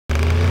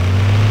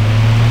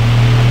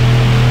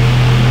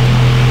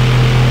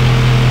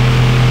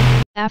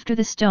After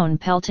the stone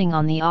pelting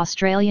on the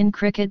Australian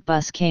cricket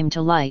bus came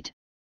to light,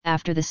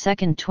 after the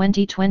second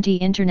Twenty20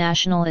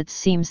 International, it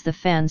seems the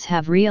fans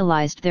have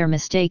realised their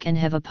mistake and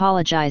have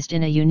apologised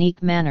in a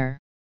unique manner.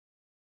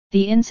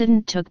 The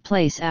incident took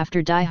place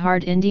after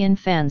die-hard Indian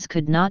fans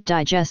could not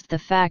digest the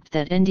fact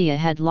that India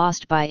had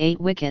lost by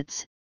 8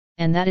 wickets,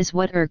 and that is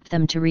what irked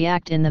them to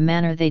react in the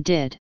manner they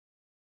did.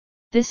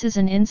 This is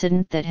an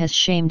incident that has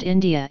shamed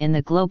India in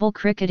the global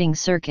cricketing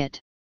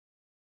circuit.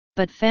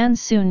 But fans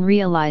soon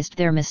realised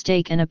their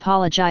mistake and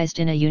apologised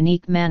in a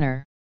unique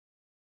manner.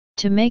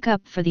 To make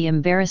up for the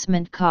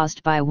embarrassment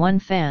caused by one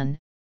fan,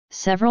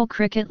 several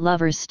cricket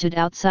lovers stood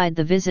outside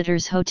the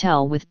visitors'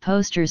 hotel with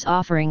posters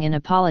offering an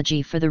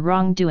apology for the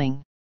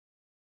wrongdoing.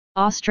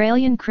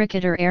 Australian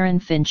cricketer Aaron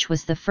Finch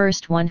was the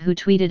first one who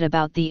tweeted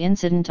about the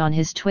incident on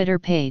his Twitter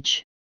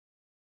page.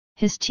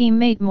 His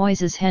teammate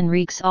Moises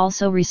Henriques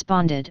also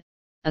responded,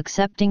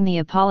 accepting the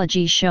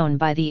apology shown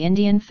by the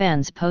Indian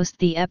fans post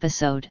the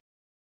episode.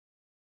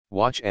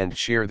 Watch and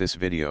share this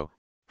video.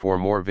 For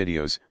more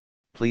videos,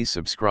 please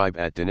subscribe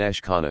at Dinesh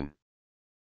Kannan.